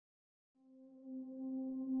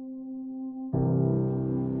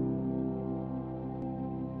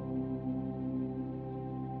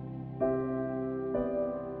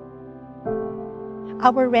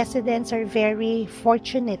Our residents are very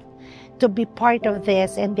fortunate to be part of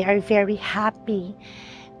this, and they are very happy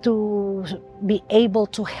to be able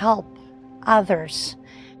to help others.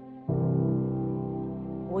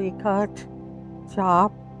 We cut,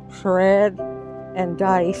 chop, shred, and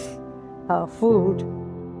dice food.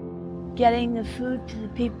 Getting the food to the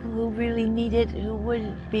people who really need it, who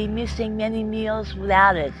would be missing many meals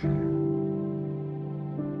without it.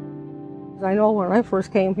 I know when I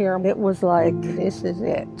first came here, it was like, this is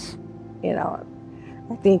it. You know,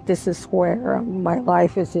 I think this is where my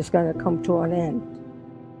life is just going to come to an end.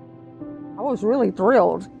 I was really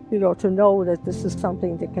thrilled, you know, to know that this is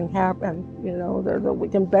something that can happen, you know, that we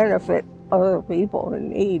can benefit other people in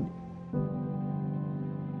need.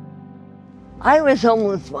 I was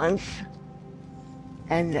homeless once,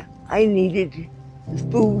 and I needed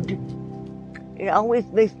food. It always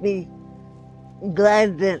makes me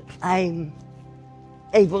glad that I'm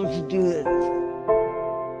able to do it.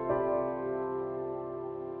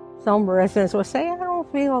 Some residents will say, I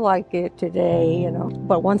don't feel like it today, you know,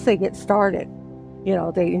 but once they get started, you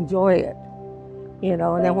know, they enjoy it, you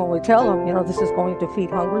know, and then when we tell them, you know, this is going to feed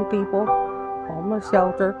hungry people, homeless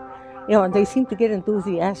shelter, you know, and they seem to get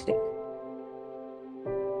enthusiastic.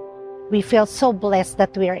 We feel so blessed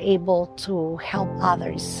that we are able to help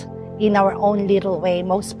others in our own little way,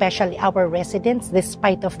 most especially our residents,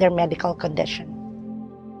 despite of their medical condition.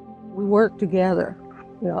 We work together,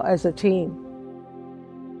 you know, as a team.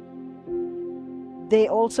 They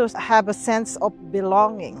also have a sense of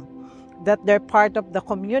belonging, that they're part of the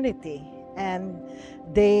community, and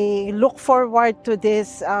they look forward to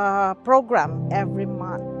this program every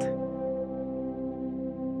month.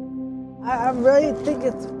 I really think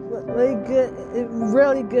it's really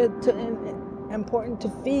good and important to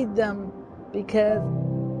feed them because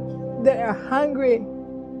they are hungry.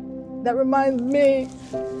 That reminds me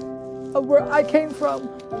of where I came from.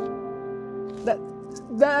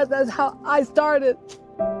 That's how I started.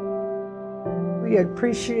 We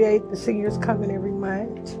appreciate the seniors coming every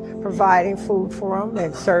month, providing food for them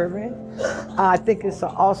and serving. I think it's an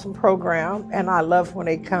awesome program, and I love when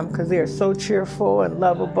they come because they're so cheerful and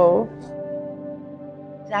lovable.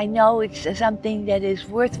 I know it's something that is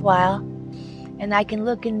worthwhile, and I can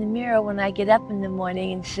look in the mirror when I get up in the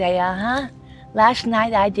morning and say, last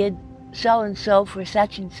night I did so-and-so for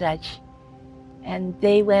such and such, and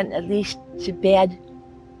they went at least to bed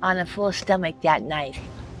on a full stomach that night.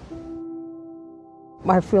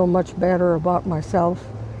 I feel much better about myself,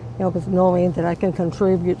 you know, with knowing that I can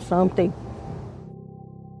contribute something